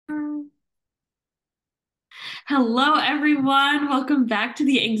Hello, everyone. Welcome back to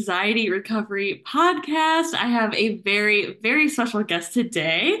the Anxiety Recovery Podcast. I have a very, very special guest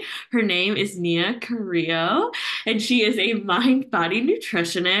today. Her name is Nia Carrilo, and she is a mind-body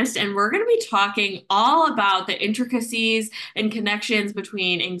nutritionist. And we're going to be talking all about the intricacies and connections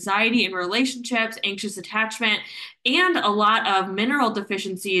between anxiety and relationships, anxious attachment, and a lot of mineral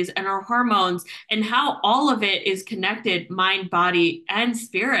deficiencies and our hormones, and how all of it is connected, mind, body, and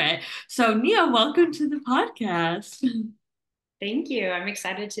spirit. So, Nia, welcome to the podcast. Thank you. I'm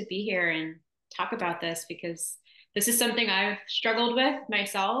excited to be here and talk about this because this is something I've struggled with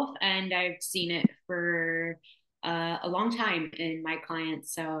myself and I've seen it for a long time in my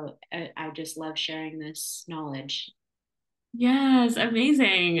clients. So I just love sharing this knowledge. Yes,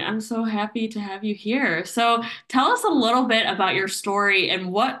 amazing. I'm so happy to have you here. So, tell us a little bit about your story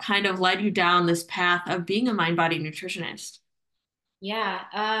and what kind of led you down this path of being a mind body nutritionist. Yeah.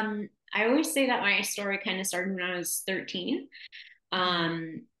 I always say that my story kind of started when I was 13.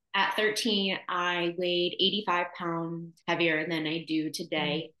 Um, at 13, I weighed 85 pounds heavier than I do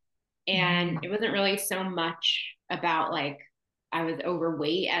today. And it wasn't really so much about like I was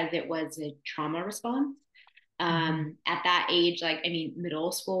overweight as it was a trauma response. At that age, like, I mean,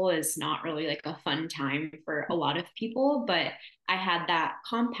 middle school is not really like a fun time for a lot of people, but I had that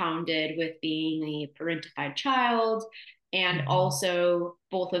compounded with being a parentified child and also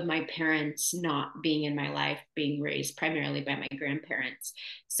both of my parents not being in my life, being raised primarily by my grandparents.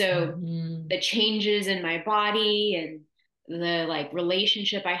 So Mhm. the changes in my body and the like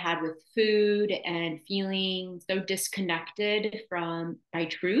relationship I had with food and feeling so disconnected from my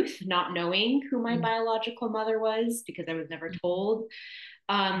truth, not knowing who my biological mother was because I was never told,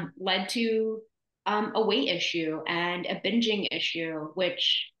 led to a weight issue and a binging issue,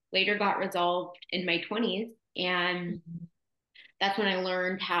 which later got resolved in my 20s. And that's when I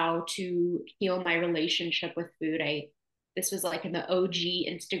learned how to heal my relationship with food. This was like in the OG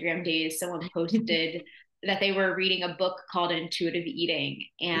Instagram days, someone posted that they were reading a book called Intuitive Eating.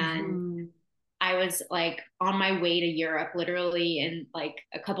 And Mhm. I was like on my way to Europe, literally in like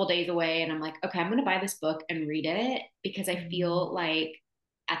a couple days away. And I'm like, okay, I'm going to buy this book and read it because I feel like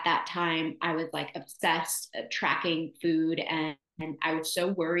at that time I was like obsessed tracking food and I was so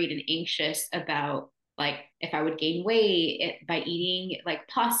worried and anxious about like if I would gain weight by eating like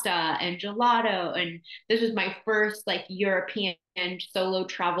pasta and gelato. And this was my first like European solo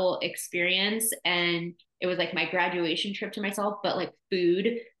travel experience. And it was like my graduation trip to myself, but like food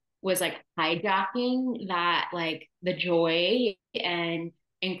was like hijacking that like the joy and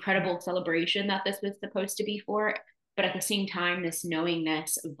incredible celebration that this was supposed to be for. But at the same time, this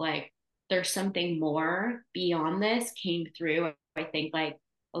knowingness of like there's something more beyond this came through. I think like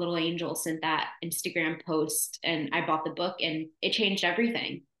a little angel sent that Instagram post and I bought the book and it changed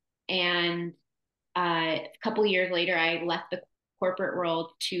everything. And a couple of years later, I left the corporate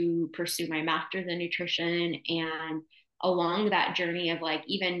world to pursue my master's in nutrition. And along that journey of like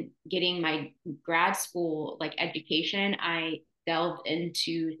even getting my grad school like education, I delved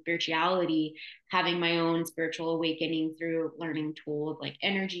into spirituality, having my own spiritual awakening through learning tools like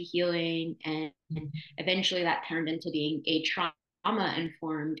energy healing. And eventually that turned into being a trauma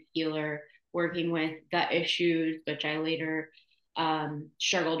informed healer, working with gut issues, which I later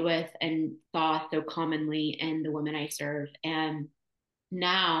struggled with and saw so commonly in the women I serve. And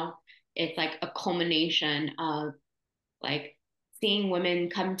now it's like a culmination of like seeing women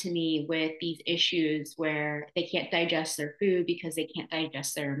come to me with these issues where they can't digest their food because they can't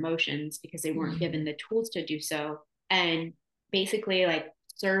digest their emotions because they weren't given the tools to do so. And basically, like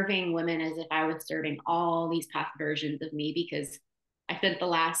serving women as if I was serving all these past versions of me because I spent the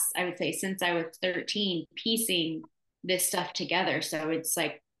last, I would say, since I was 13, piecing this stuff together. So it's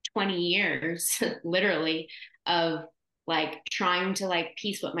like 20 years, literally, of like trying to like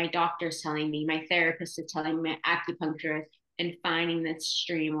piece what my doctor's telling me, my therapist is telling me, my acupuncturist, and finding this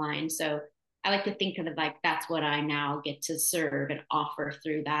streamline. So I like to think of it like that's what I now get to serve and offer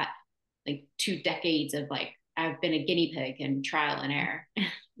through that like 2 decades of like I've been a guinea pig and trial and error.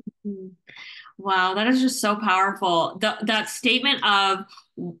 Mhm. Wow, that is just so powerful. That statement of,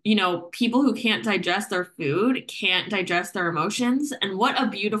 people who can't digest their food can't digest their emotions, and what a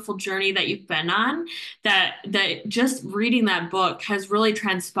beautiful journey that you've been on. That just reading that book has really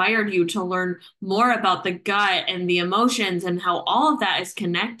transpired you to learn more about the gut and the emotions and how all of that is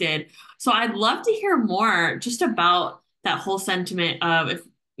connected. So I'd love to hear more just about that whole sentiment of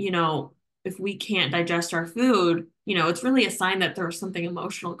you know, if we can't digest our food, it's really a sign that there's something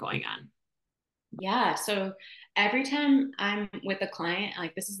emotional going on. Yeah. So every time I'm with a client,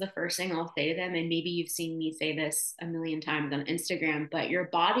 like this is the first thing I'll say to them. And maybe you've seen me say this a million times on Instagram, but your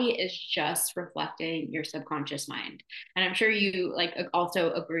body is just reflecting your subconscious mind. And I'm sure you like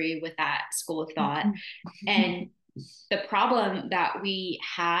also agree with that school of thought. And the problem that we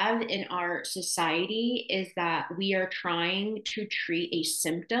have in our society is that we are trying to treat a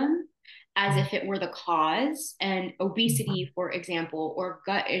symptom as if it were the cause. And obesity, for example, or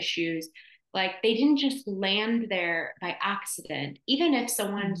gut issues, like they didn't just land there by accident. Even if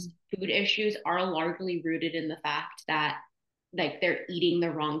someone's food issues are largely rooted in the fact that like they're eating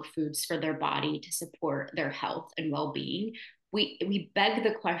the wrong foods for their body to support their health and well-being, we beg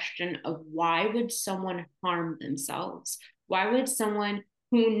the question of why would someone harm themselves? Why would someone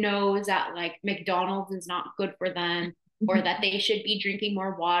who knows that like McDonald's is not good for them, or that they should be drinking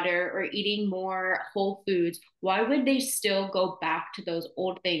more water or eating more whole foods, why would they still go back to those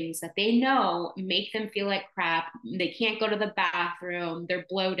old things that they know make them feel like crap? They can't go to the bathroom, they're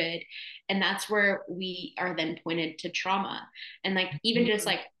bloated. And that's where we are then pointed to trauma. And like even just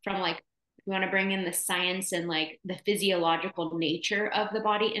like from like we want to bring in the science and like the physiological nature of the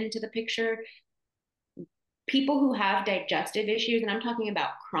body into the picture. People who have digestive issues, and I'm talking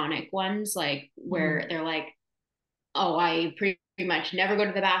about chronic ones, like where they're like, oh, I pretty much never go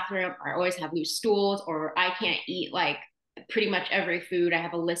to the bathroom, or I always have loose stools, or I can't eat like pretty much every food. I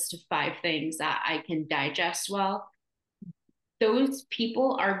have a list of 5 things that I can digest well. Those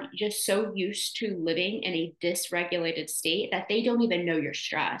people are just so used to living in a dysregulated state that they don't even know you're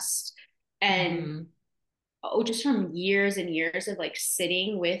stressed. And oh, just from years and years of like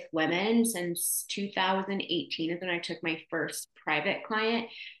sitting with women since 2018 is when I took my first private client.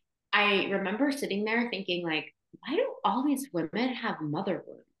 I remember sitting there thinking like, why do all these women have mother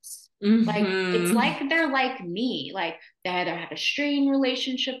wounds? Like it's Mm-hmm. like they're like me. Like they either had a strained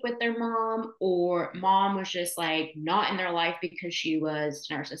relationship with their mom, or mom was just like not in their life because she was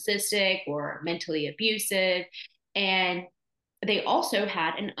narcissistic or mentally abusive. And they also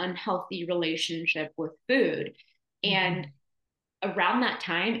had an unhealthy relationship with food. And around that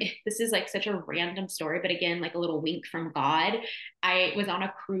time, this is like such a random story, but again, like a little wink from God. I was on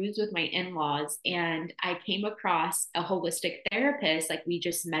a cruise with my in laws and I came across a holistic therapist. Like we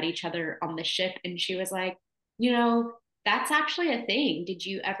just met each other on the ship, and she was like, you know, that's actually a thing. Did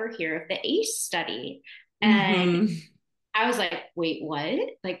you ever hear of the ACE study? And Mm-hmm. I was like, wait, what?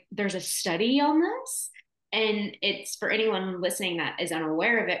 Like, there's a study on this? And it's for anyone listening that is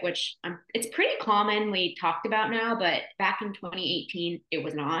unaware of it, which it's pretty commonly talked about now, but back in 2018, it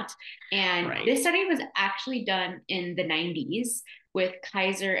was not. And Right. this study was actually done in the 90s with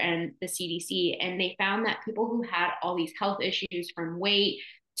Kaiser and the CDC. And they found that people who had all these health issues from weight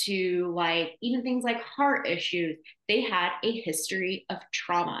to like even things like heart issues, they had a history of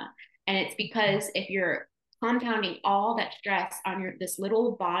trauma. And it's because if you're compounding all that stress on your this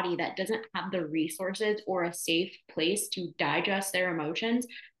little body that doesn't have the resources or a safe place to digest their emotions,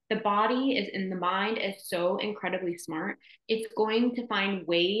 the body is in the mind is so incredibly smart. It's going to find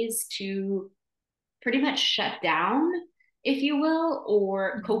ways to pretty much shut down, if you will,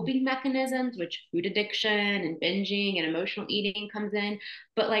 or coping mechanisms, which food addiction and binging and emotional eating comes in.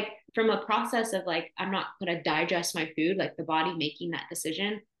 But like from a process of like, I'm not going to digest my food, like the body making that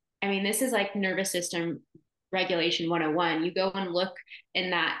decision. I mean, this is like nervous system regulation 101. You go and look in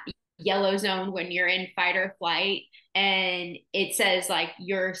that yellow zone when you're in fight or flight, and it says like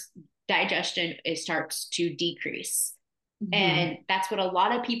your digestion it starts to decrease. Mm-hmm. And that's what a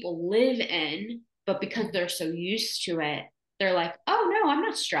lot of people live in. But because they're so used to it, they're like, oh no, I'm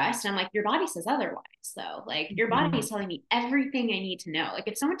not stressed. And I'm like, your body says otherwise, though. Like, your body is telling me everything I need to know. Like,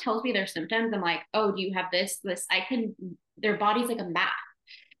 if someone tells me their symptoms, I'm like, oh, do you have this? This, I can, their body's like a map.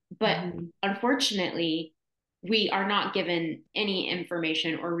 But Mm-hmm. unfortunately, we are not given any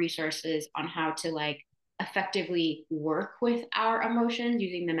information or resources on how to like effectively work with our emotions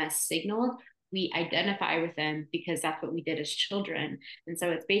using them as signals. We identify with them because that's what we did as children. And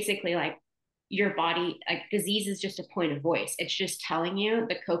so it's basically like your body, like disease is just a point of voice. It's just telling you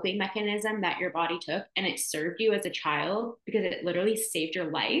the coping mechanism that your body took and it served you as a child because it literally saved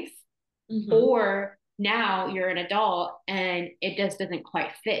your life. Mm-hmm. Or now you're an adult and it just doesn't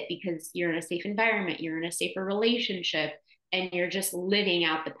quite fit because you're in a safe environment, you're in a safer relationship, and you're just living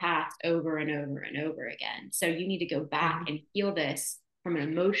out the past over and over and over again. So you need to go back and heal this from an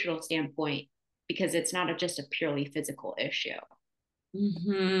emotional standpoint because it's not just a purely physical issue.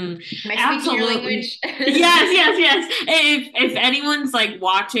 Mm-hmm. Am I speaking your Absolutely. language? Yes, yes, yes. If anyone's like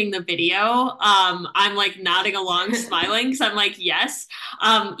watching the video, I'm like nodding along, smiling because I'm like, yes.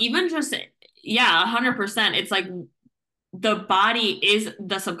 Even just yeah, 100%. It's like the body is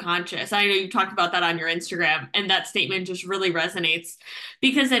the subconscious. I know you talked about that on your Instagram, and that statement just really resonates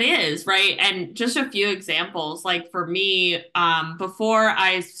because it is, right? And just a few examples, like for me, before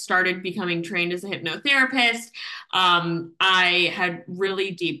I started becoming trained as a hypnotherapist, I had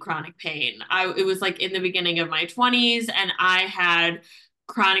really deep chronic pain. It was like in the beginning of my 20s, and I had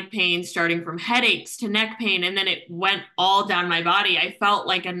chronic pain starting from headaches to neck pain, and then it went all down my body. I felt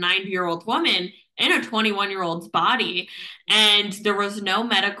like a 90-year-old woman in a 21-year-old's body, and there was no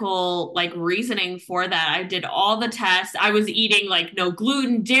medical like reasoning for that. I did all the tests. I was eating like no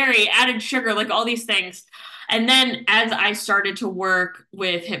gluten, dairy, added sugar, like all these things. And then as I started to work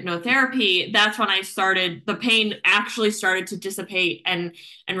with hypnotherapy, that's when the pain actually started to dissipate and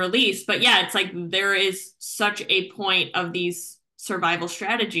release. But yeah, it's like there is such a point of these survival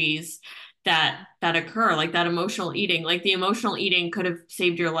strategies that occur, like that emotional eating. Like the emotional eating could have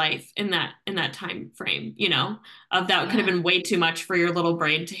saved your life in that time frame, of that could have Yeah. been way too much for your little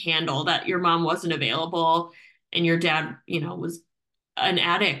brain to handle, that your mom wasn't available and your dad, was an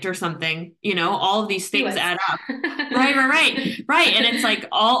addict or something, all of these He things was. add up. Right. And it's like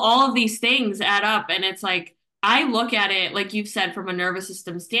all of these things add up. And it's like, I look at it, like you've said, from a nervous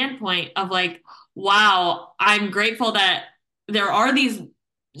system standpoint of like, wow, I'm grateful that there are these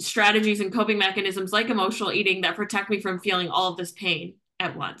strategies and coping mechanisms like emotional eating that protect me from feeling all of this pain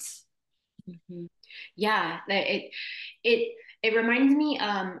at once. Mhm. Yeah, it reminds me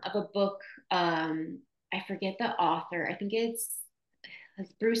of a book. I forget the author. I think it's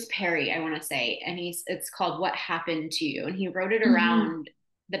Bruce Perry, I want to say, and it's called What Happened to You, and he wrote it Mm-hmm. around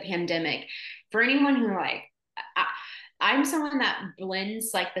the pandemic. For anyone who like, I, I'm someone that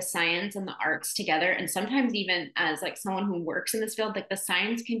blends like the science and the arts together, and sometimes even as like someone who works in this field, like the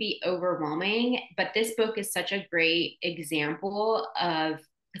science can be overwhelming. But this book is such a great example of,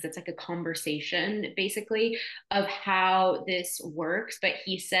 because it's like a conversation basically of how this works. But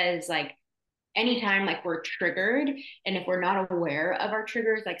he says like anytime like we're triggered, and if we're not aware of our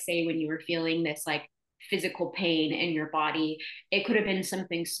triggers, like say when you were feeling this like physical pain in your body, it could have been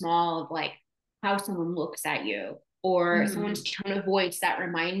something small of like how someone looks at you, or Mm-hmm. someone's tone of voice that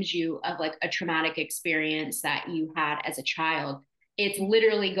reminds you of like a traumatic experience that you had as a child. It's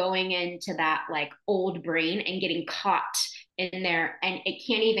literally going into that like old brain and getting caught in there, and it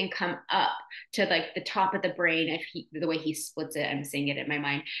can't even come up to like the top of the brain. If he, the way he splits it, I'm seeing it in my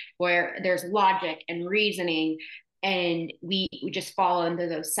mind, where there's logic and reasoning, and we just fall into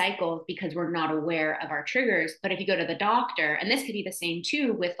those cycles because we're not aware of our triggers. But if you go to the doctor, and this could be the same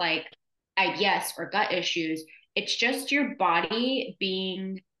too with like IBS or gut issues, it's just your body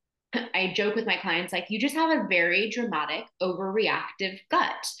being, I joke with my clients, like you just have a very dramatic, overreactive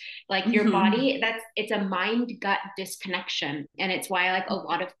gut. Like your Mm-hmm. body, it's a mind gut disconnection. And it's why like a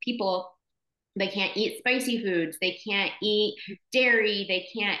lot of people, they can't eat spicy foods, they can't eat dairy, they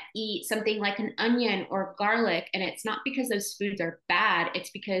can't eat something like an onion or garlic. And it's not because those foods are bad,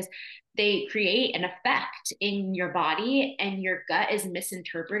 it's because they create an effect in your body, and your gut is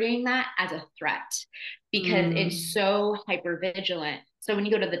misinterpreting that as a threat because it's Mm-hmm. so hyper vigilant. So when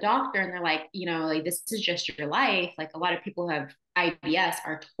you go to the doctor and they're like, like this is just your life, like a lot of people who have IBS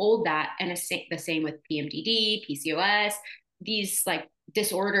are told that. And it's the same with PMDD, PCOS, these like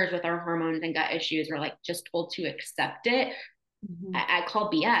disorders with our hormones and gut issues. We're like just told to accept it. Mm-hmm. I call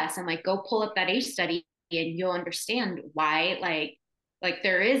BS. I'm like, go pull up that ACE study and you'll understand why. Like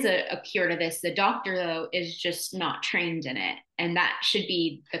there is a cure to this. The doctor though is just not trained in it, and that should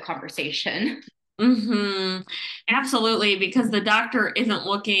be the conversation. Mm-hmm. Absolutely, because the doctor isn't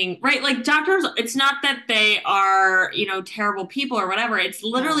looking, right? Like doctors, it's not that they are, terrible people or whatever. It's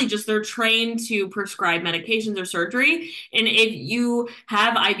literally No. just they're trained to prescribe medications or surgery. And if you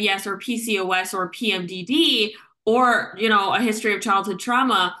have IBS or PCOS or PMDD or, a history of childhood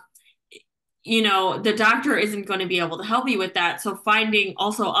trauma, the doctor isn't going to be able to help you with that. So finding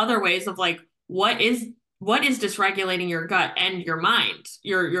also other ways of like, what is dysregulating your gut and your mind,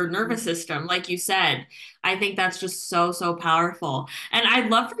 your nervous Mm-hmm. system, like you said. I think that's just so, so powerful. And I'd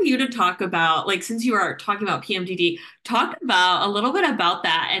love for you to talk about, like, since you are talking about PMDD, talk about a little bit about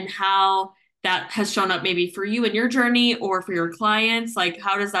that and how that has shown up maybe for you in your journey or for your clients. Like,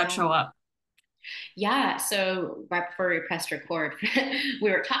 how does that Yeah. show up? Yeah. So right before we pressed record,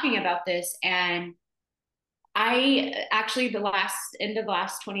 we were talking about this, and I actually, the last end of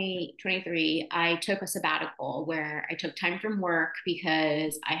last 2023, I took a sabbatical where I took time from work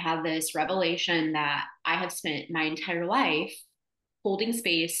because I had this revelation that I have spent my entire life holding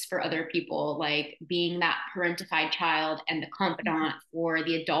space for other people, like being that parentified child and the confidant for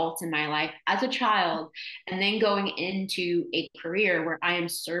the adults in my life as a child, and then going into a career where I am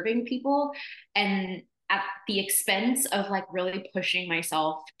serving people. And at the expense of like really pushing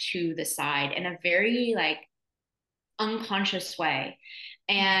myself to the side in a very like unconscious way.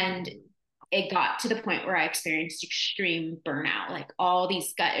 And it got to the point where I experienced extreme burnout. Like all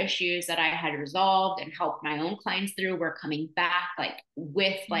these gut issues that I had resolved and helped my own clients through were coming back like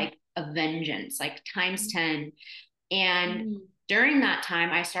with like a vengeance, like times 10. And during that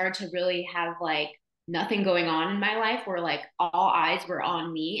time, I started to really have like nothing going on in my life where like all eyes were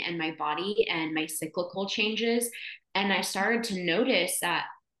on me and my body and my cyclical changes. And I started to notice that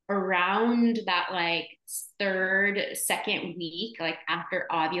around that like second week, like after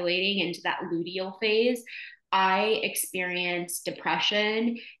ovulating into that luteal phase, I experienced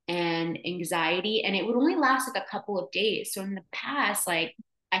depression and anxiety, and it would only last like a couple of days. So in the past, like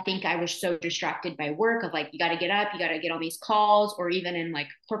I think I was so distracted by work of like, you got to get up, you got to get on these calls, or even in like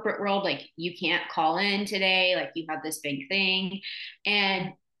corporate world, like you can't call in today, like you have this big thing.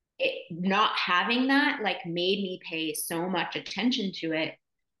 And not having that like made me pay so much attention to it.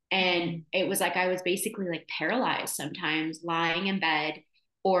 And it was like I was basically like paralyzed sometimes, lying in bed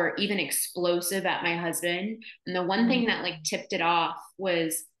or even explosive at my husband. And the one thing that like tipped it off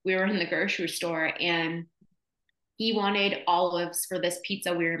was we were in the grocery store and he wanted olives for this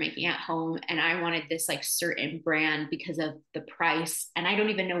pizza we were making at home, and I wanted this like certain brand because of the price. And I don't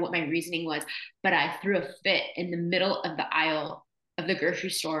even know what my reasoning was, but I threw a fit in the middle of the aisle of the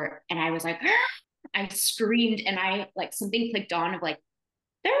grocery store, and I was like, I screamed, and I like something clicked on of like,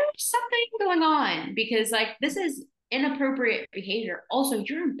 there's something going on because like this is inappropriate behavior. Also,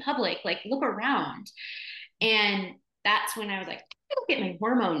 you're in public, like look around. And that's when I was like, I'll get my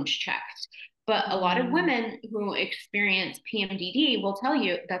hormones checked. But a lot of women who experience PMDD will tell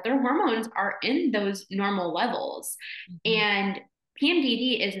you that their hormones are in those normal levels. And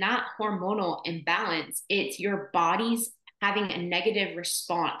PMDD is not hormonal imbalance, it's your body's having a negative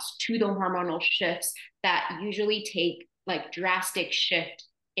response to the hormonal shifts that usually take like drastic shift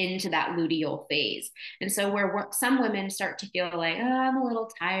into that luteal phase. And so where some women start to feel like, oh, I'm a little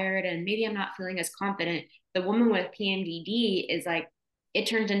tired and maybe I'm not feeling as confident, the woman with PMDD is like, it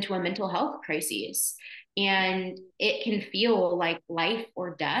turns into a mental health crisis, and it can feel like life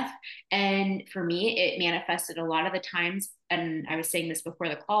or death. And for me, it manifested a lot of the times. And I was saying this before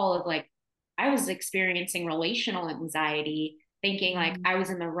the call of like, I was experiencing relational anxiety, thinking like I was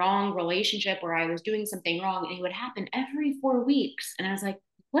in the wrong relationship or I was doing something wrong. And it would happen every 4 weeks. And I was like,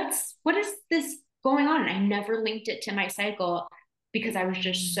 what is this going on? And I never linked it to my cycle because I was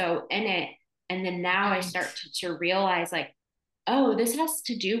just so in it. And then now I start to realize like, oh, this has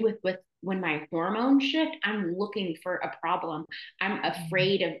to do with when my hormones shift, I'm looking for a problem. I'm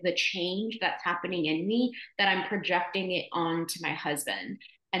afraid of the change that's happening in me, that I'm projecting it onto my husband.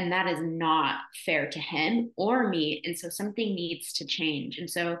 And that is not fair to him or me. And so something needs to change. And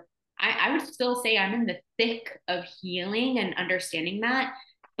so I would still say I'm in the thick of healing and understanding that.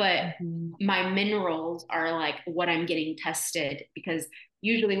 But my minerals are like what I'm getting tested, because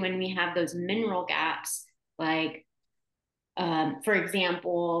usually when we have those mineral gaps, like for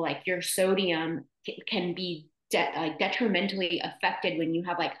example, like your sodium can be detrimentally affected when you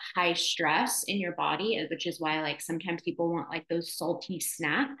have like high stress in your body, which is why like sometimes people want like those salty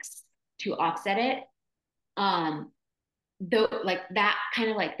snacks to offset it. Though like that kind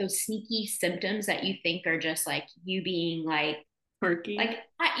of like those sneaky symptoms that you think are just like you being quirky.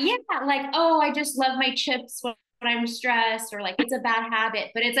 yeah, like, oh, I just love my chips when I'm stressed, or like it's a bad habit,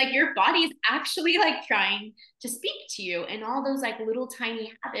 but it's like your body is actually like trying to speak to you. And all those like little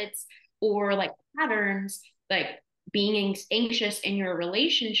tiny habits or like patterns, like being anxious in your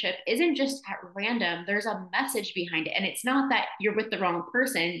relationship isn't just at random. There's a message behind it. And it's not that you're with the wrong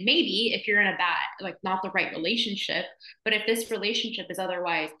person. Maybe if you're in a bad, like not the right relationship, but if this relationship is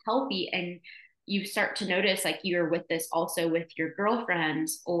otherwise healthy and you start to notice like you're with this also with your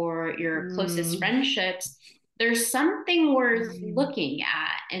girlfriends or your closest friendships, there's something worth looking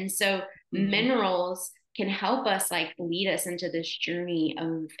at. And so minerals can help us like lead us into this journey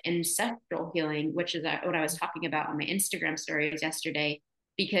of ancestral healing, which is what I was talking about on my Instagram stories yesterday.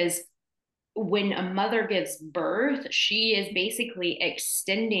 Because when a mother gives birth, she is basically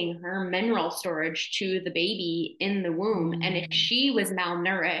extending her mineral storage to the baby in the womb. And if she was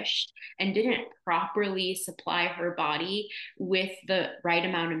malnourished and didn't properly supply her body with the right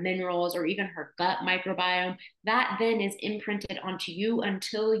amount of minerals or even her gut microbiome, that then is imprinted onto you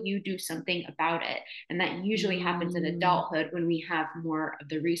until you do something about it. And that usually happens in adulthood when we have more of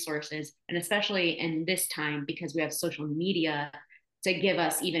the resources. And especially in this time, because we have social media to give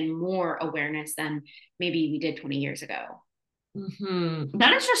us even more awareness than maybe we did 20 years ago.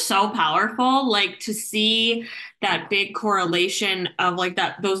 That is just so powerful, like to see that big correlation of like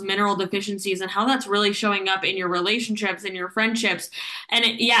that those mineral deficiencies and how that's really showing up in your relationships and your friendships. And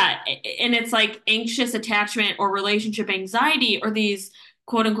and it's like anxious attachment or relationship anxiety or these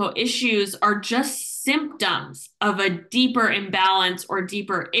quote unquote issues are just symptoms of a deeper imbalance or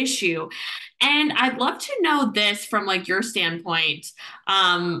deeper issue. And I'd love to know this from like your standpoint.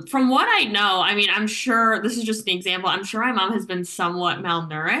 From what I know, I mean, I'm sure this is just an example. I'm sure my mom has been somewhat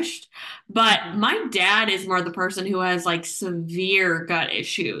malnourished, but Mm-hmm. my dad is more the person who has like severe gut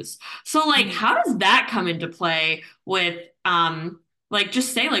issues. So, like, Mm-hmm. how does that come into play with, like,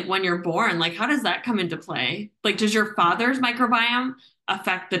 just say, like, when you're born, like, how does that come into play? Like, does your father's microbiome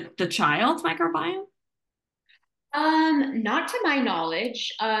affect the child's microbiome? Not to my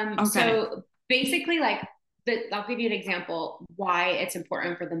knowledge. Okay. So basically, I'll give you an example why it's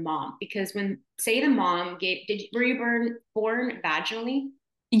important for the mom. Because when, say, the mom were you born vaginally?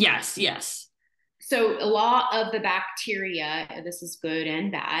 Yes, yes. So a lot of the bacteria, this is good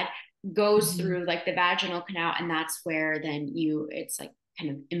and bad, goes Mhm. through like the vaginal canal, and that's where then it's like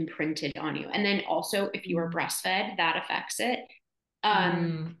kind of imprinted on you. And then also, if you were breastfed, that affects it. Um,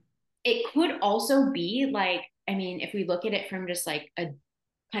 Mm. it could also be like, I mean, if we look at it from just like a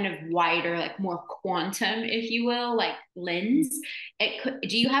kind of wider, like more quantum, if you will, like lens, it could.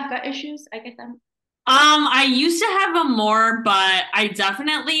 Do you have gut issues? I get them. I used to have them more, but I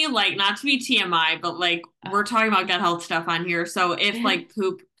definitely like not to be TMI, but like we're talking about gut health stuff on here. So if like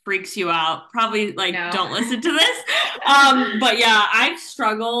poop freaks you out, probably like No. don't listen to this. But yeah, I've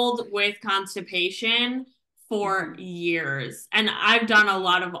struggled with constipation for Mhm. years and I've done a Mhm.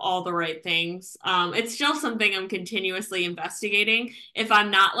 lot of all the right things. It's still something I'm continuously investigating. If I'm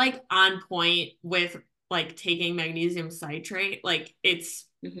not like on point with like taking magnesium citrate, like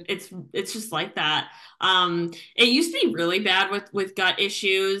Mhm. it's just like that. It used to be really bad with gut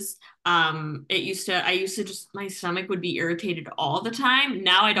issues. I used to just my stomach would be irritated all the time.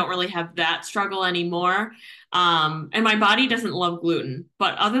 Now I don't really have that struggle anymore. And my body doesn't love gluten,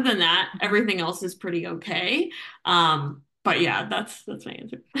 but other than that, Mhm. everything else is pretty okay. But yeah, that's my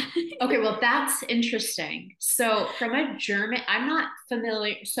answer. Okay, well, that's interesting. So, from a German, I'm not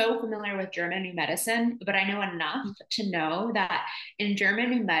so familiar with German new medicine, but I know enough to know that in German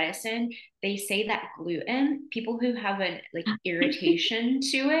new medicine, they say that gluten, people who have an like irritation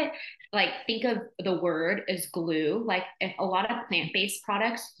to it, like think of the word as glue. Like if a lot of plant-based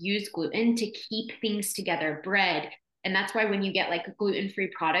products use gluten to keep things together, bread. And that's why when you get like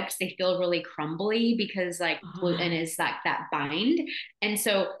gluten-free products, they feel really crumbly because like gluten Oh. is that bind. And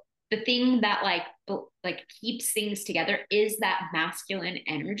so the thing that like keeps things together is that masculine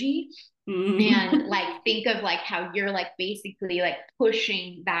energy. Mm. And like think of like how you're like basically like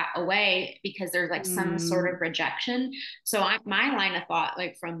pushing that away because there's like some sort of Mm. rejection. So my line of thought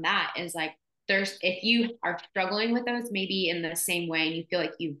like from that is like, there's, if you are struggling with those maybe in the same way and you feel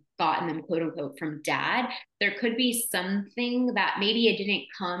like you've gotten them quote unquote from dad, there could be something that maybe it didn't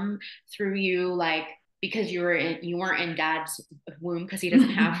come through you like because you weren't in dad's womb because he doesn't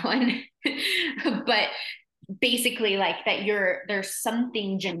have one. But basically like that there's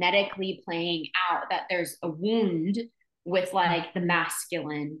something genetically playing out, that there's a wound with like the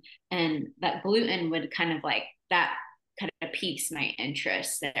masculine, and that gluten would kind of like that kind of piques my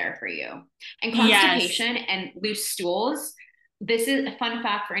interest there for you. And Yes. constipation and loose stools, this is a fun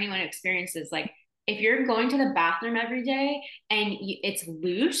fact for anyone who experiences like, if you're going to the bathroom every day and it's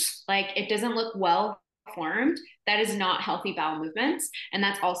loose, like it doesn't look well formed, that is not healthy bowel movements. And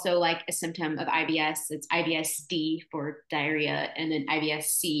that's also like a symptom of IBS. It's IBS-D for diarrhea and then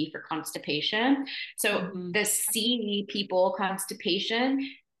IBS-C for constipation. So Mhm. the C people constipation,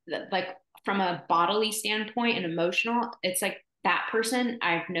 like from a bodily standpoint and emotional, it's like that person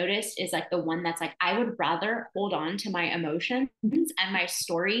I've noticed is like the one that's like, I would rather hold on to my emotions and my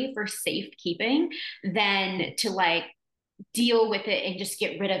story for safekeeping than to like deal with it and just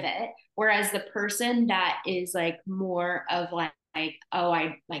get rid of it. Whereas the person that is like more of like, oh,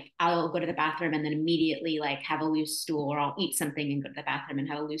 I'll go to the bathroom and then immediately like have a loose stool, or I'll eat something and go to the bathroom and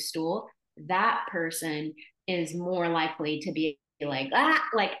have a loose stool. That person is more likely to be like,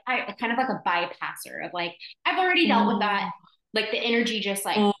 like I kind of like a bypasser of like, I've already dealt with that. Oh. Like the energy just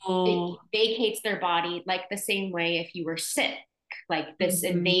like it Oh. vacates their body, like the same way if you were sick, like this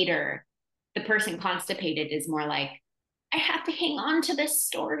Mhm. invader, the person constipated is more like, I have to hang on to this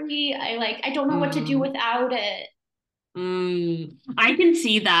story. I don't know what to do Mm. without it. I can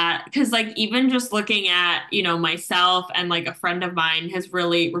see that because, like, even just looking at, myself and like a friend of mine has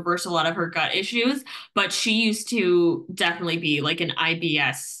really reversed a lot of her gut issues, but she used to definitely be like an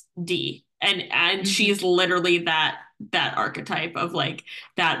IBS-D, and Mm-hmm. she's literally that that archetype of like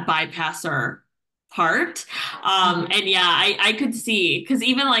that bypasser part. Mhm. And yeah, I could see because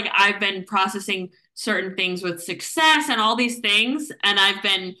even like I've been processing certain things with success and all these things, and I've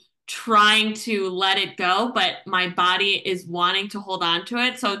been trying to let it go, but my body is wanting to hold on to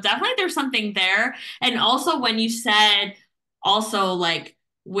it. So definitely there's something there. And also when you said also like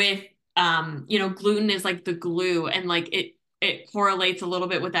with gluten is like the glue and like it correlates a little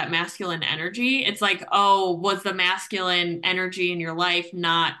bit with that masculine energy. It's like, oh, was the masculine energy in your life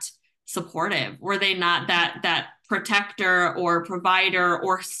not supportive? Were they not that protector or provider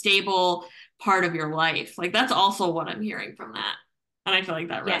or stable part of your life? Like that's also what I'm hearing from that. And I feel like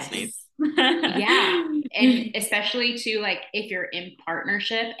that resonates. Yes. Yeah. And especially too, like if you're in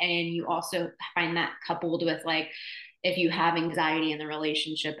partnership and you also find that coupled with like, if you have anxiety in the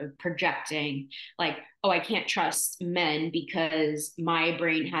relationship of projecting, like, oh, I can't trust men because my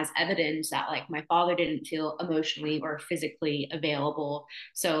brain has evidence that like my father didn't feel emotionally or physically available.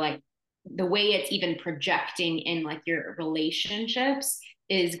 So, like, the way it's even projecting in like your relationships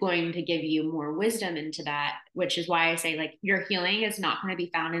is going to give you more wisdom into that, which is why I say like your healing is not going to be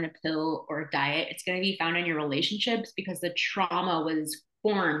found in a pill or a diet. It's going to be found in your relationships because the trauma was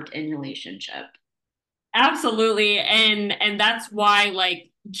formed in relationship. Absolutely. And that's why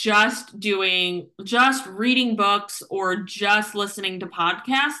like just reading books or just listening to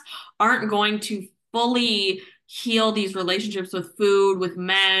podcasts aren't going to fully heal these relationships with food, with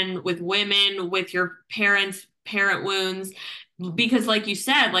men, with women, with your parents, parent wounds. Because like you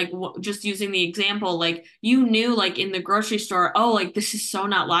said, like just using the example, like you knew like in the grocery store, oh, like this is so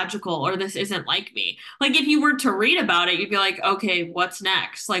not logical or this isn't like me. Like if you were to read about it, you'd be like, okay, what's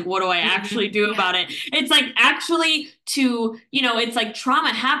next? Like what do I actually Mm-hmm. do Yeah. about it? It's like actually it's like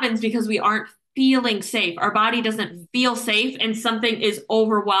trauma happens because we aren't feeling safe. Our body doesn't feel safe and something is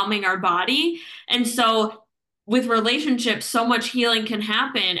overwhelming our body. And so with relationships, so much healing can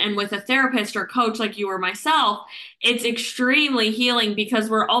happen. And with a therapist or coach like you or myself, it's extremely healing because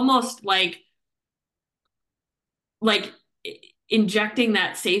we're almost like injecting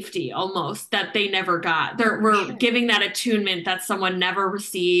that safety almost that they never got. For We're sure. giving that attunement that someone never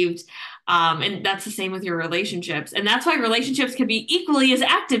received. And that's the same with your relationships. And that's why relationships can be equally as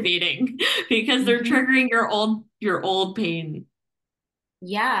activating because they're Mm-hmm. triggering your old pain.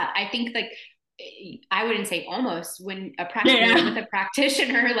 Yeah, I think like I wouldn't say almost when you're with Yeah. a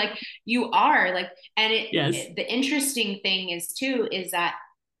practitioner, like you are like, and Yes. the interesting thing is too is that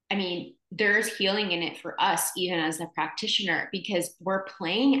I mean there's healing in it for us even as a practitioner because we're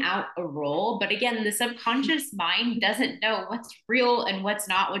playing out a role, but again the subconscious mind doesn't know what's real and what's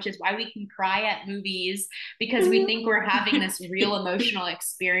not, which is why we can cry at movies because we think we're having this real emotional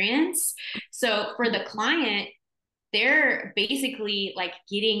experience. So for the client they're basically like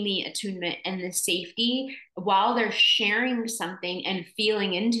getting the attunement and the safety while they're sharing something and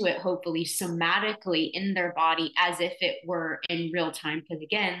feeling into it, hopefully somatically in their body as if it were in real time. Because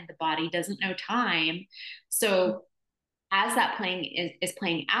again, the body doesn't know time. So as that is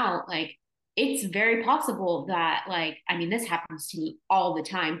playing out, like it's very possible that like, I mean, this happens to me all the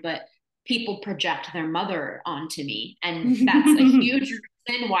time, but people project their mother onto me. And that's a huge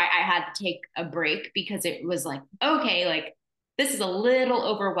reason why I had to take a break because it was like, okay, like this is a little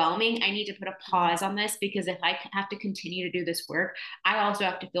overwhelming. I need to put a pause on this because if I have to continue to do this work, I also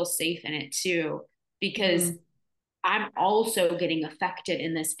have to feel safe in it too, because I'm also getting affected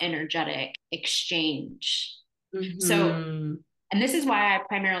in this energetic exchange. So Mm-hmm. and this is why I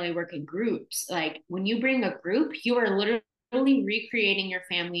primarily work in groups. Like when you bring a group, you are literally recreating your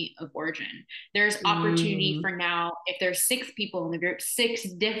family of origin. There's opportunity Mm-hmm. for now, if there's six people in the group, six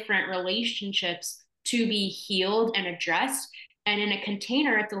different relationships to be healed and addressed. And in a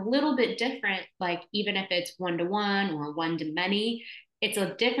container, it's a little bit different. Like even if it's one to one or one to many, it's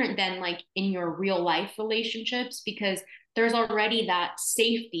a different than like in your real life relationships because there's already that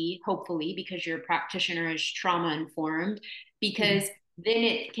safety, hopefully, because your practitioner is trauma informed because then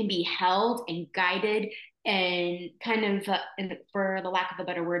it can be held and guided and kind of, and for the lack of a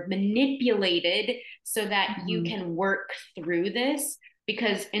better word, manipulated so that you Mm-hmm. can work through this.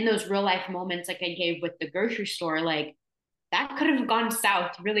 Because in those real life moments, like I gave with the grocery store, like that could have gone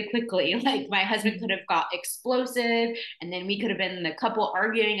south really quickly. Like my husband could have got explosive, and then we could have been the couple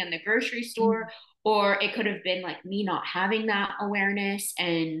arguing in the grocery store, or it could have been like me not having that awareness,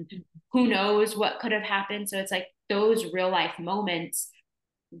 and who knows what could have happened. So it's like those real life moments.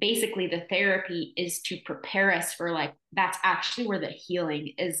 Basically, the therapy is to prepare us for like that's actually where the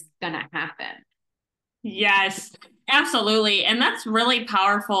healing is gonna happen. Yes, absolutely. And that's really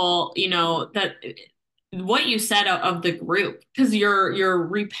powerful, that what you said of the group, because you're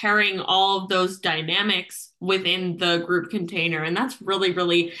repairing all of those dynamics within the group container, and that's really,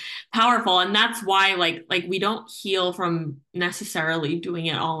 really powerful. And that's why like we don't heal from necessarily doing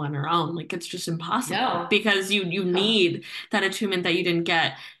it all on our own. Like it's just impossible No, because you no. need that attunement that you didn't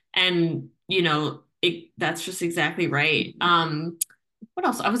get. And that's just exactly right. What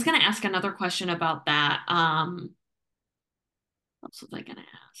else? I was gonna ask another question about that. What else was I gonna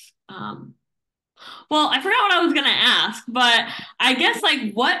ask? Well, I forgot what I was gonna ask, but I guess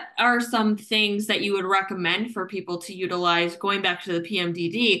like what are some things that you would recommend for people to utilize going back to the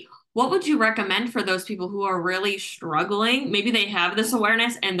PMDD? What would you recommend for those people who are really struggling? Maybe they have this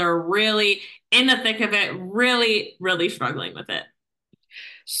awareness and they're really in the thick of it, really, really struggling with it.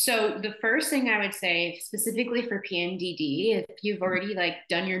 So the first thing I would say specifically for PMDD, if you've already like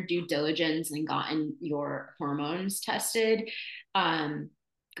done your due diligence and gotten your hormones tested, um,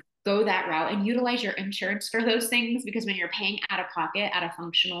 go that route and utilize your insurance for those things, because when you're paying out of pocket at a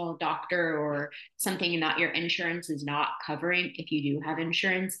functional doctor or something that your insurance is not covering, if you do have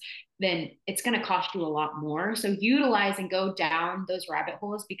insurance, then it's going to cost you a lot more. So utilize and go down those rabbit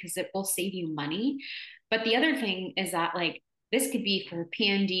holes because it will save you money. But the other thing is that like this could be for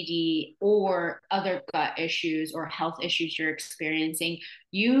PMDD or other gut issues or health issues you're experiencing.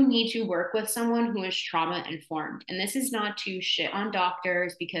 You need to work with someone who is trauma informed. And this is not to shit on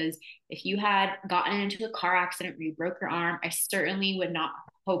doctors, because if you had gotten into a car accident where you broke your arm, I certainly would not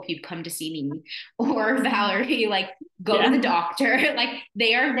hope you'd come to see me or Valerie. Like, go to the Yeah. doctor. Like,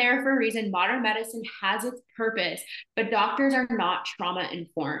 they are there for a reason. Modern medicine has its purpose, but doctors are not trauma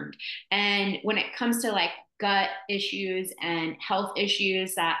informed. And when it comes to like gut issues and health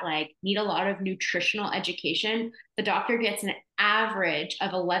issues that like need a lot of nutritional education, the doctor gets an average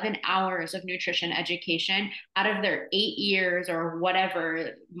of 11 hours of nutrition education out of their 8 years or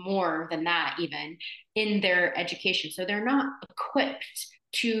whatever, more than that even, in their education. So they're not equipped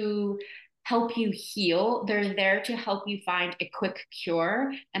to help you heal. They're there to help you find a quick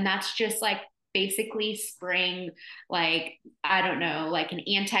cure. And that's just like basically spraying, like, I don't know, like an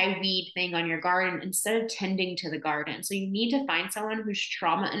anti-weed thing on your garden instead of tending to the garden. So you need to find someone who's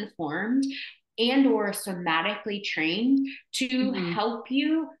trauma informed and or somatically trained to Hmm. help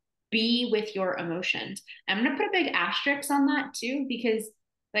you be with your emotions. I'm going to put a big asterisk on that too, because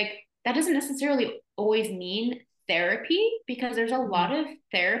like that doesn't necessarily always mean therapy, because there's a lot Hmm. of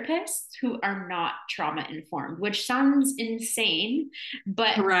therapists who are not trauma informed, which sounds insane,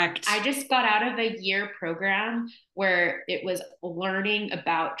 but I Correct. just got out of a year program where it was learning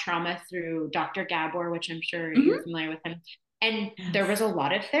about trauma through Dr. Gabor, which I'm sure you're Hmm. familiar with him. And there was Yes. a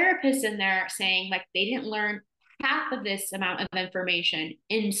lot of therapists in there saying like they didn't learn half of this amount of information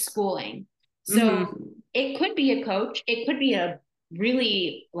in schooling. So Hmm. it could be a coach, it could be a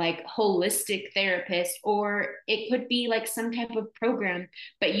really like holistic therapist, or it could be like some type of program,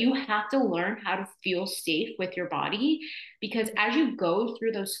 but you have to learn how to feel safe with your body, because as you go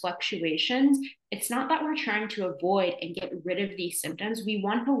through those fluctuations, it's not that we're trying to avoid and get rid of these symptoms. We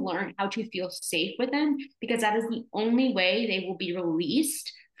want to learn how to feel safe with them, because that is the only way they will be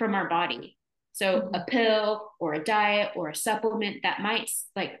released from our body. So a Hmm. pill or a diet or a supplement that might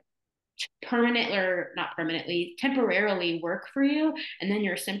like permanent or not permanently, temporarily work for you, and then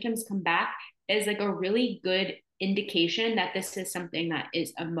your symptoms come back, is like a really good indication that this is something that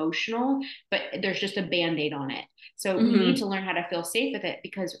is emotional, but there's just a band-aid on it. So we need Hmm. to learn how to feel safe with it,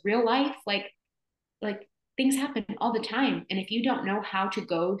 because real life, like things happen all the time. And if you don't know how to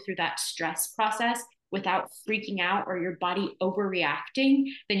go through that stress process without freaking out or your body overreacting,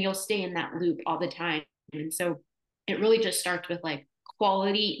 then you'll stay in that loop all the time. And so it really just starts with like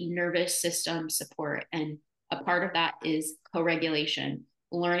quality nervous system support. And a part of that is co-regulation,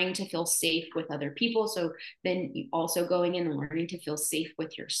 learning to feel safe with other people. So then also going in and learning to feel safe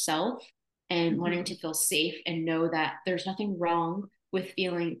with yourself, and learning Hmm. to feel safe and know that there's nothing wrong with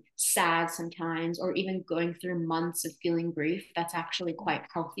feeling sad sometimes, or even going through months of feeling grief. That's actually quite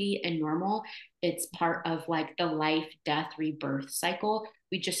healthy and normal. It's part of like the life, death, rebirth cycle.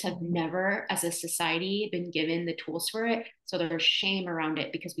 We just have never, as a society, been given the tools for it. So there's shame around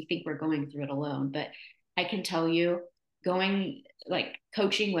it because we think we're going through it alone. But I can tell you, going like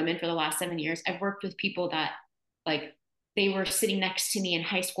coaching women for the last 7 years, I've worked with people that like they were sitting next to me in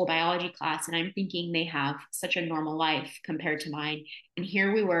high school biology class, and I'm thinking they have such a normal life compared to mine. And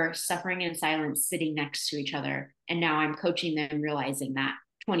here we were suffering in silence, sitting next to each other. And now I'm coaching them, realizing that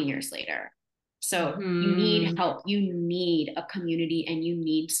 20 years later. So you need Hmm. help, you need a community, and you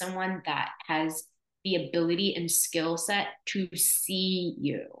need someone that has the ability and skill set to see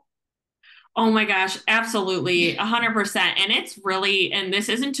you. Oh my gosh, absolutely, 100%. And it's really, and this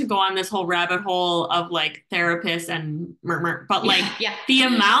isn't to go on this whole rabbit hole of like therapists and murmur, but like Yeah, yeah, the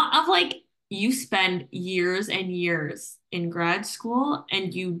amount of like you spend years and years in grad school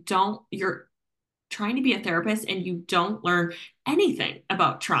and you're trying to be a therapist and you don't learn anything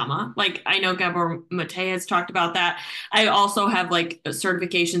about trauma. Like I know Gabor Mate has talked about that. I also have like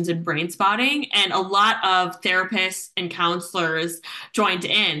certifications in brain spotting, and a lot of therapists and counselors joined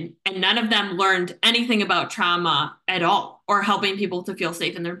in, and none of them learned anything about trauma at all or helping people to feel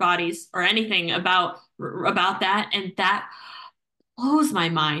safe in their bodies or anything about that. And that blows my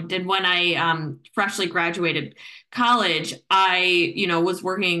mind. And when I freshly graduated college, I was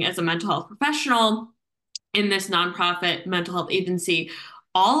working as a mental health professional in this nonprofit mental health agency.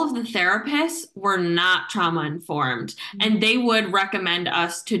 All of the therapists were not trauma informed, and they would recommend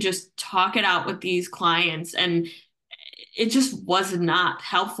us to just talk it out with these clients. And it just was not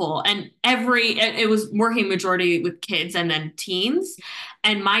helpful. And it was working majority with kids and then teens.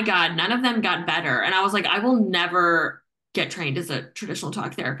 And my God, none of them got better. And I was like, I will never get trained as a traditional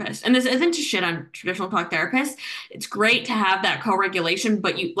talk therapist. And this isn't to shit on traditional talk therapists. It's great to have that co-regulation,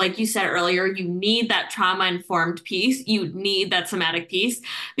 but like you said earlier, you need that trauma-informed piece. You need that somatic piece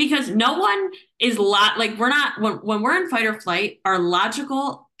because no one is like we're not when we're in fight or flight, our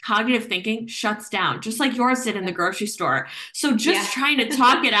logical cognitive thinking shuts down, just like yours did in the yeah, grocery store. So yeah. just trying to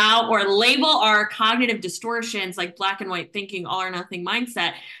talk it out or label our cognitive distortions like black and white thinking, all or nothing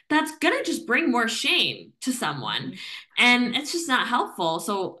mindset, that's going to just bring more shame to someone. And it's just not helpful.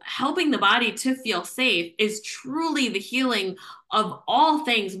 So helping the body to feel safe is truly the healing of all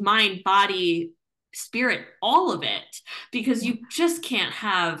things mind, body, spirit, all of it, because Yeah, you just can't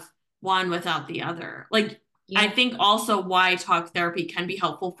have one without the other. Like I yeah. think also why talk therapy can be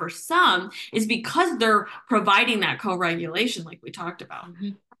helpful for some is because they're providing that co-regulation, like we talked about.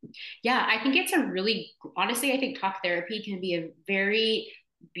 Mhm. Yeah, I think it's a really, honestly, I think talk therapy can be a very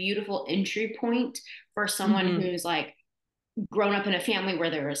beautiful entry point for someone Mm-hmm. who's like grown up in a family where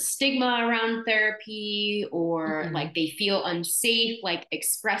there is stigma around therapy or Mm-hmm. like they feel unsafe, like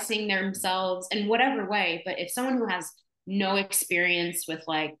expressing themselves in whatever way. But if someone who has no experience with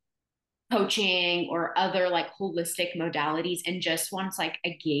like coaching or other like holistic modalities and just wants like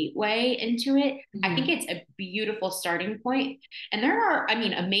a gateway into it, I think Mm-hmm. it's a beautiful starting point. And there are, I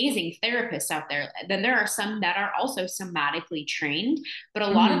mean, amazing therapists out there. Then there are some that are also somatically trained. But a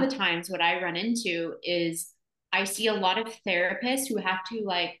lot of Mm-hmm. the times, what I run into is I see a lot of therapists who have to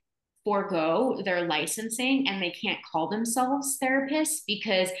like forego their licensing and they can't call themselves therapists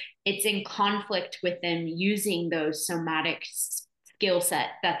because it's in conflict with them using those somatic skill set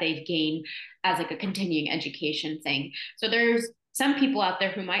that they've gained as like a continuing education thing. So there's some people out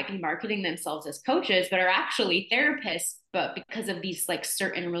there who might be marketing themselves as coaches but are actually therapists, but because of these like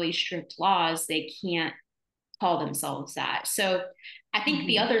certain really strict laws they can't call themselves that. So I think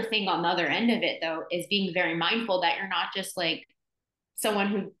the Mm-hmm. other thing on the other end of it though is being very mindful that you're not just like someone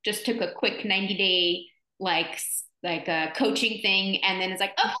who just took a quick 90-day like a coaching thing and then is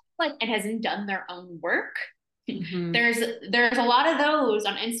like, oh, like and hasn't done their own work. Mm-hmm. there's a lot of those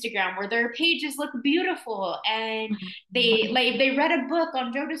on Instagram where their pages look beautiful and they read a book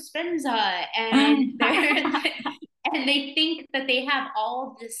on Joe Dispenza and they're and they think that they have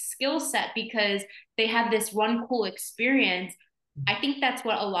all this skill set because they had this one cool experience. I think that's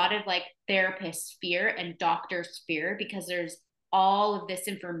what a lot of like therapists fear and doctors fear because there's all of this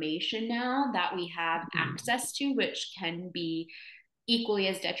information now that we have access to, which can be equally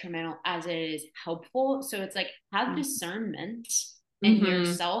as detrimental as it is helpful. So it's like have discernment in Mm-hmm.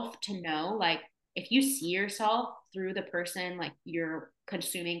 yourself to know like if you see yourself through the person like you're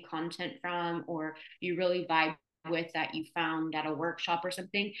consuming content from or you really vibe with that you found at a workshop or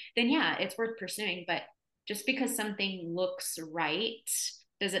something, then yeah, it's worth pursuing. But just because something looks right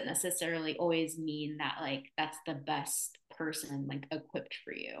doesn't necessarily always mean that like that's the best person like equipped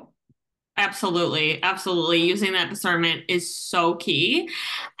for you. Absolutely. Absolutely. Using that discernment is so key.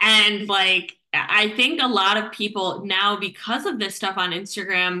 And like, I think a lot of people now, because of this stuff on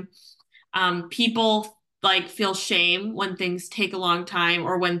Instagram, people like feel shame when things take a long time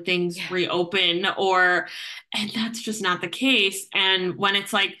or when things Yeah. reopen, and that's just not the case. And when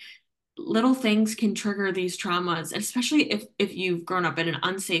it's like, little things can trigger these traumas, especially if you've grown up in an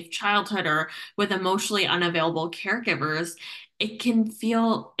unsafe childhood or with emotionally unavailable caregivers. It could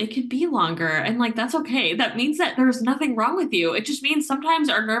be longer, and like that's okay. That means that there's nothing wrong with you. It just means sometimes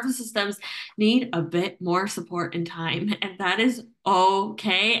our nervous systems need a bit more support and time, and that is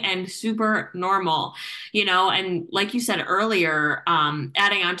okay and super normal, and like you said earlier,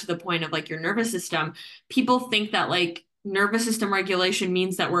 adding on to the point of like your nervous system, people think that like nervous system regulation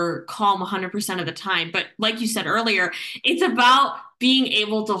means that we're calm 100% of the time. But like you said earlier, it's about being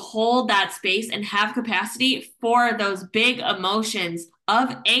able to hold that space and have capacity for those big emotions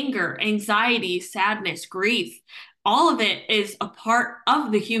of anger, anxiety, sadness, grief. All of it is a part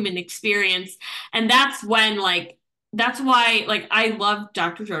of the human experience. And that's why, like, I love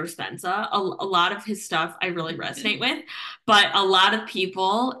Dr. Joe Dispenza. A lot of his stuff I really resonate with, but a lot of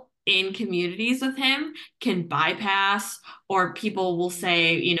people in communities with him can bypass, or people will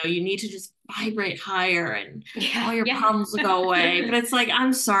say, you need to just vibrate higher and all Yeah, your yeah. problems will go away. But it's like,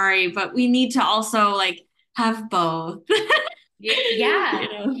 I'm sorry, but we need to also like have both. Yeah, yeah. You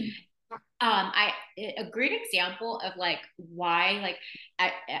know? I a great example of like why like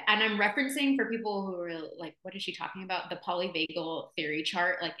and I'm referencing for people who are like, what is she talking about? The polyvagal theory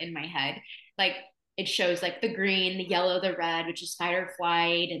chart, like in my head, like it shows like the green, the yellow, the red, which is fight or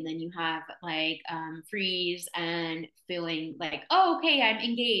flight, and then you have like freeze and feeling like, oh, okay, I'm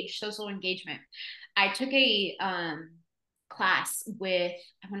engaged, social engagement. I took a class with,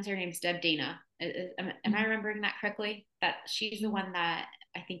 I want to say her name's Deb Dana. Am I remembering that correctly? That she's the one that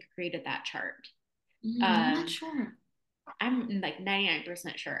I think created that chart. I'm not Um, sure. I'm like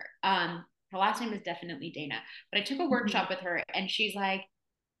 99% sure. Her last name is definitely Dana, but I took a Mhm. workshop with her and she's like,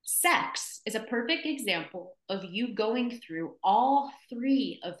 sex is a perfect example of you going through all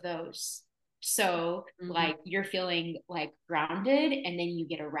three of those. So, Mhm. like, you're feeling like grounded, and then you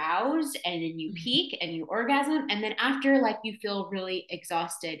get aroused, and then you peak and you orgasm. And then after, like, you feel really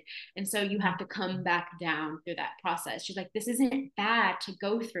exhausted. And so you have to come back down through that process. She's like, this isn't bad to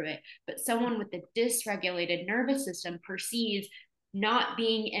go through it, but someone with a dysregulated nervous system perceives not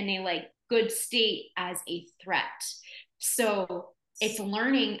being in a like good state as a threat. So, it's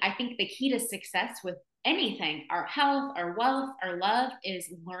learning. I think the key to success with anything, our health, our wealth, our love,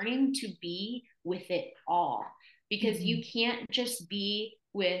 is learning to be with it all. Because you Mhm. can't just be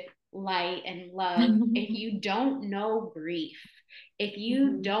with light and love if Mhm. you don't know grief, if you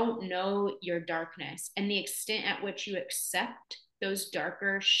Mhm. don't know your darkness, and the extent at which you accept those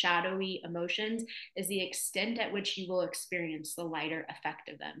darker, shadowy emotions is the extent at which you will experience the lighter effect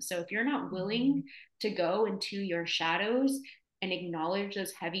of them. So if you're not willing Mhm. to go into your shadows and acknowledge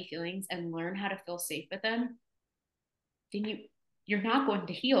those heavy feelings and learn how to feel safe with them, then you're not going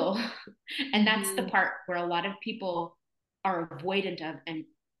to heal. And that's the Mhm. part where a lot of people are avoidant of. And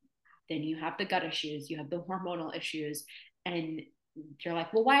then you have the gut issues, you have the hormonal issues, and you're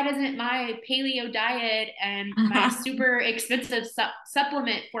like, well, why doesn't my paleo diet and my super expensive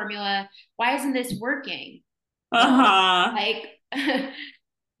supplement formula, why isn't this working? Well, Uh-huh. like,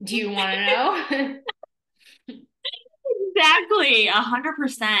 do you want to know? Exactly,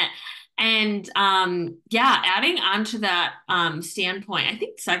 100%. And yeah, adding on to that standpoint, I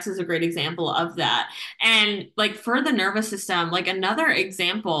think sex is a great example of that. And like for the nervous system, like another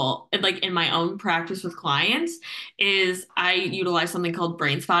example, like in my own practice with clients, is I utilize something called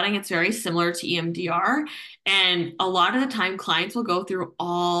brain spotting. It's very similar to EMDR. And a lot of the time, clients will go through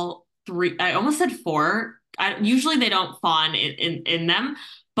all three, I almost said four. Usually they don't fawn in them,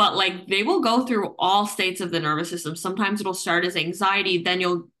 but like they will go through all states of the nervous system. Sometimes it'll start as anxiety, then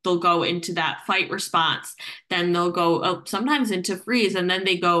they'll go into that fight response, then they'll go sometimes into freeze, and then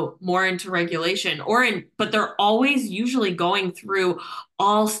they go more into regulation, but they're always usually going through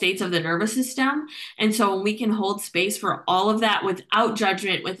all states of the nervous system. And so when we can hold space for all of that without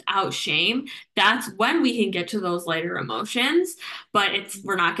judgment, without shame, that's when we can get to those lighter emotions. But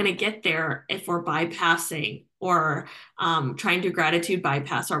we're not going to get there if we're bypassing or trying to gratitude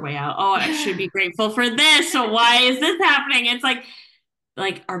bypass our way out. Oh, I should be grateful for this. So why is this happening? It's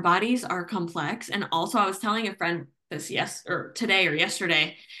like our bodies are complex. And also, I was telling a friend this or today or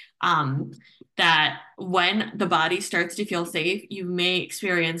yesterday, um, that when the body starts to feel safe, you may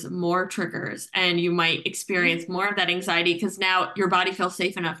experience more triggers and you might experience more of that anxiety because now your body feels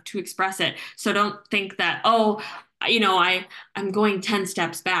safe enough to express it. So don't think that, oh, I'm going 10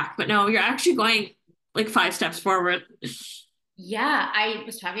 steps back, but no, you're actually going like 5 steps forward. Yeah, I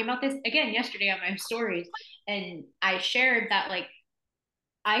was talking about this again yesterday on my stories, and I shared that like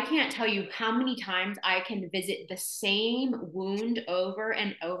I can't tell you how many times I can visit the same wound over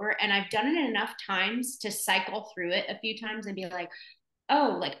and over, and I've done it enough times to cycle through it a few times and be like,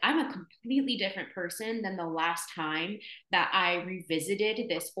 oh, like I'm a completely different person than the last time that I revisited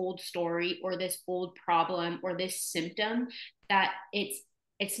this old story or this old problem or this symptom. That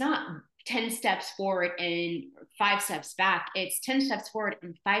it's not 10 steps forward and 5 steps back. It's 10 steps forward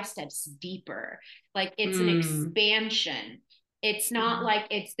and 5 steps deeper. Like it's an Mm, expansion. It's not like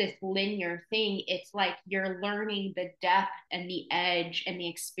it's this linear thing. It's like you're learning the depth and the edge and the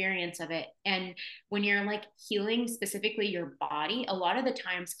experience of it. And when you're like healing specifically your body, a lot of the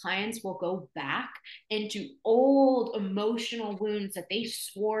times clients will go back into old emotional wounds that they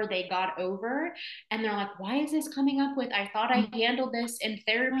swore they got over. And they're like, why is this coming up with? I thought I handled this in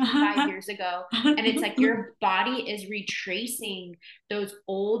therapy 5 years ago. And it's like your body is retracing those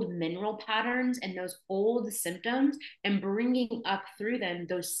old mineral patterns and those old symptoms and bringing up through them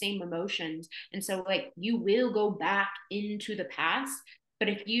those same emotions. And so, like, you will go back into the past. But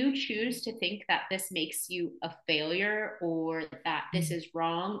if you choose to think that this makes you a failure or that this is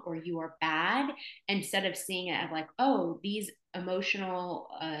wrong or you are bad, instead of seeing it as like, oh, these emotional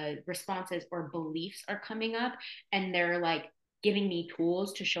responses or beliefs are coming up and they're like giving me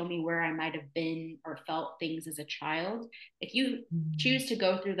tools to show me where I might have been or felt things as a child. If you choose to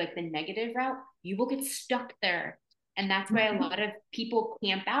go through like the negative route, you will get stuck there. And that's why a lot of people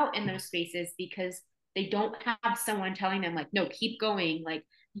camp out in those spaces because they don't have someone telling them, like, no, keep going. Like,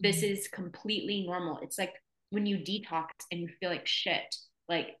 this is completely normal. It's like when you detox and you feel like shit,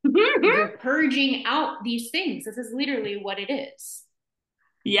 like you're purging out these things. This is literally what it is.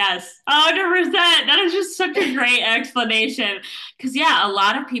 Yes, 100%. That is just such a great explanation. Because yeah, a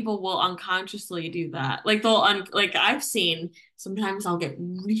lot of people will unconsciously do that. Like like I've seen sometimes I'll get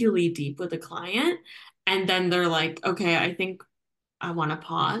really deep with a client and then they're like, okay, I think I want to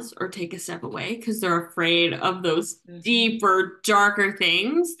pause or take a step away because they're afraid of those Mm-hmm. deeper, darker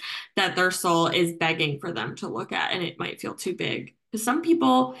things that their soul is begging for them to look at, and it might feel too big. Because some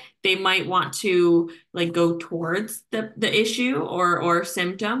people, they might want to like go towards the issue or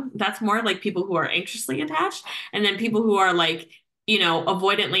symptom. That's more like people who are anxiously attached, and then people who are like,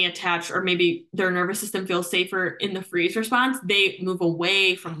 avoidantly attached, or maybe their nervous system feels safer in the freeze response, they move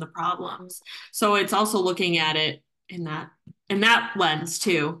away from the Mm-hmm. problems. So it's also looking at it in that lens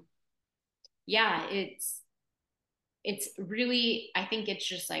too. Yeah, it's really, I think it's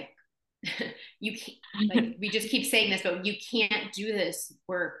just like you can't, like we just keep saying this, but you can't do this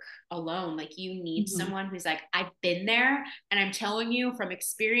work alone. Like you need Mhm. someone who's like, I've been there and I'm telling you from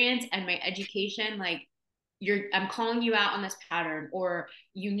experience and my education, like I'm calling you out on this pattern, or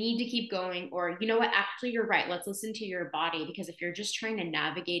you need to keep going, or you know what, actually you're right, let's listen to your body. Because if you're just trying to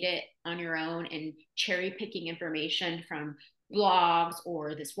navigate it on your own and cherry picking information from blogs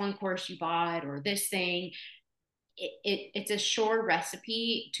or this one course you bought or this thing, it's a sure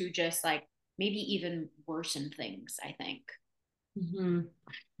recipe to just like maybe even worsen things, I think. Mhm.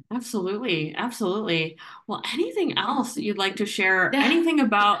 Absolutely. Absolutely. Well, anything else you'd like to share? Anything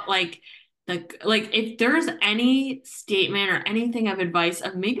about like if there's any statement or anything of advice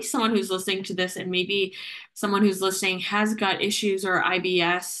of maybe someone who's listening to this and maybe someone who's listening has gut issues or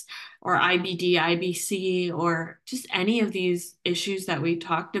IBS or IBD, IBC, or just any of these issues that we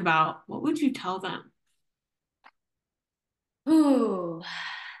talked about, what would you tell them? Ooh,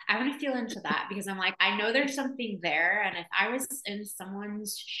 I want to feel into that because I'm like, I know there's something there. And if I was in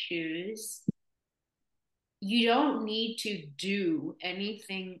someone's shoes, you don't need to do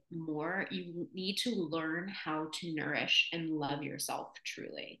anything more. You need to learn how to nourish and love yourself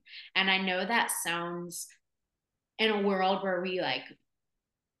truly. And I know that sounds, in a world where we like,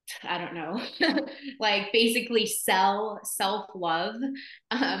 I don't know, like basically sell self love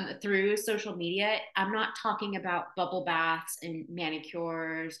through social media. I'm not talking about bubble baths and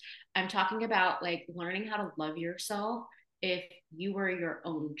manicures. I'm talking about like learning how to love yourself if you were your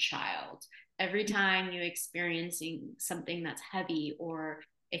own child. Every time you experiencing something that's heavy, or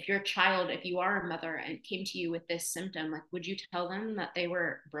if your child, if you are a mother and came to you with this symptom, like would you tell them that they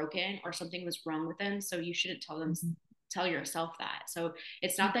were broken or something was wrong with them? So you shouldn't tell yourself that. So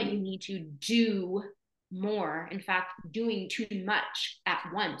it's not that you Mhm. need to do more. In fact, doing too much at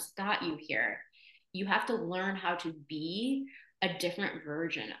once got you here. You have to learn how to be a different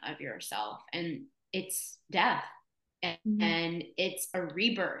version of yourself. And it's death Mhm. and it's a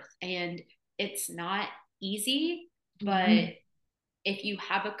rebirth. And it's not easy, but Mhm. if you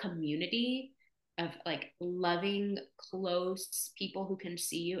have a community of like loving, close people who can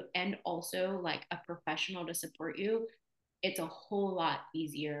see you and also like a professional to support you, it's a whole lot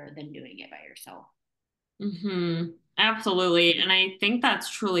easier than doing it by yourself. Absolutely. And I think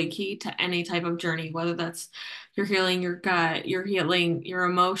that's truly key to any type of journey, whether that's you're healing your gut, you're healing your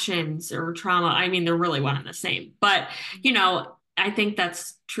emotions or trauma. I mean, they're really one and the same. But, I think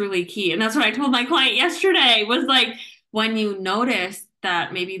that's truly key. And that's what I told my client yesterday was like, when you notice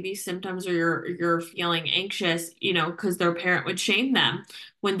that maybe these symptoms or you're feeling anxious, because their parent would shame them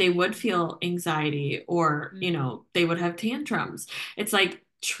when they would feel anxiety or, Mm-hmm. they would have tantrums. It's like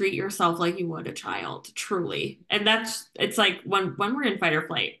treat yourself like you would a child, truly. And it's like when we're in fight or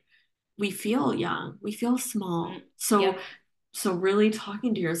flight, we feel young, we feel Mm, small. yep. So really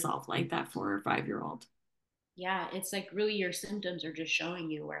talking to yourself like that 4 or 5 year old. Yeah, it's like really your symptoms are just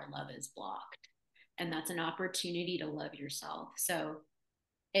showing you where love is blocked. And that's an opportunity to love yourself. So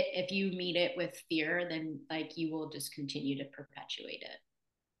if you meet it with fear, then like you will just continue to perpetuate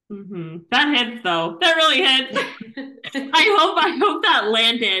That hits though. That really hits. it. I hope that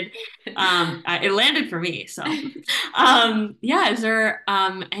landed. It landed for me. So, yeah, is there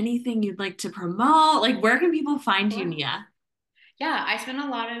anything you'd like to promote? Like, where can people find you, Sure. Nia? Yeah, I spend a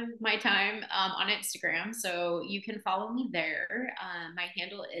lot of my time on Instagram, so you can follow me there. My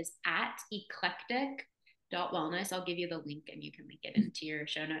handle is at eclectic.wellness. I'll give you the link and you can link it into your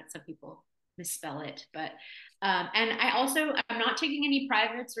show notes. Some people misspell it, but and I'm not taking any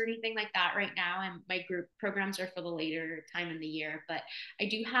privates or anything like that right now, and my group programs are for the later time in the year. But I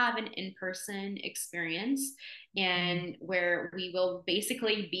do have an in-person experience and where we will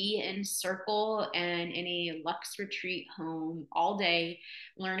basically be in circle and in a Lux retreat home all day,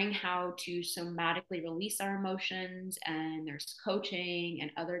 learning how to somatically release our emotions. And there's coaching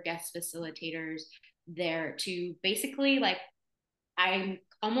and other guest facilitators there to basically like, I'm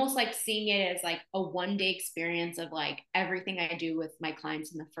almost like seeing it as like a 1 day experience of like everything I do with my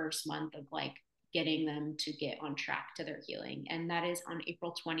clients in the first month of like getting them to get on track to their healing. And that is on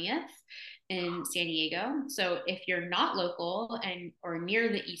April 20th in San Diego. So if you're not local and or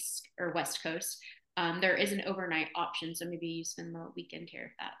near the East or West Coast, there is an overnight option. So maybe you spend the weekend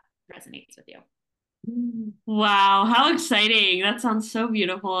here if that resonates with you. Wow, how exciting. That sounds so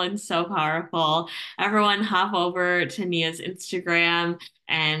beautiful and so powerful. Everyone hop over to Nia's Instagram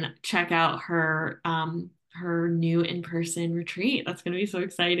and check out her new in-person retreat. That's going to be so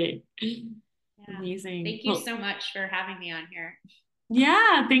exciting. Yeah. Amazing. Thank you Well, so much for having me on here.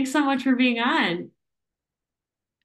 yeah, thanks so much for being on.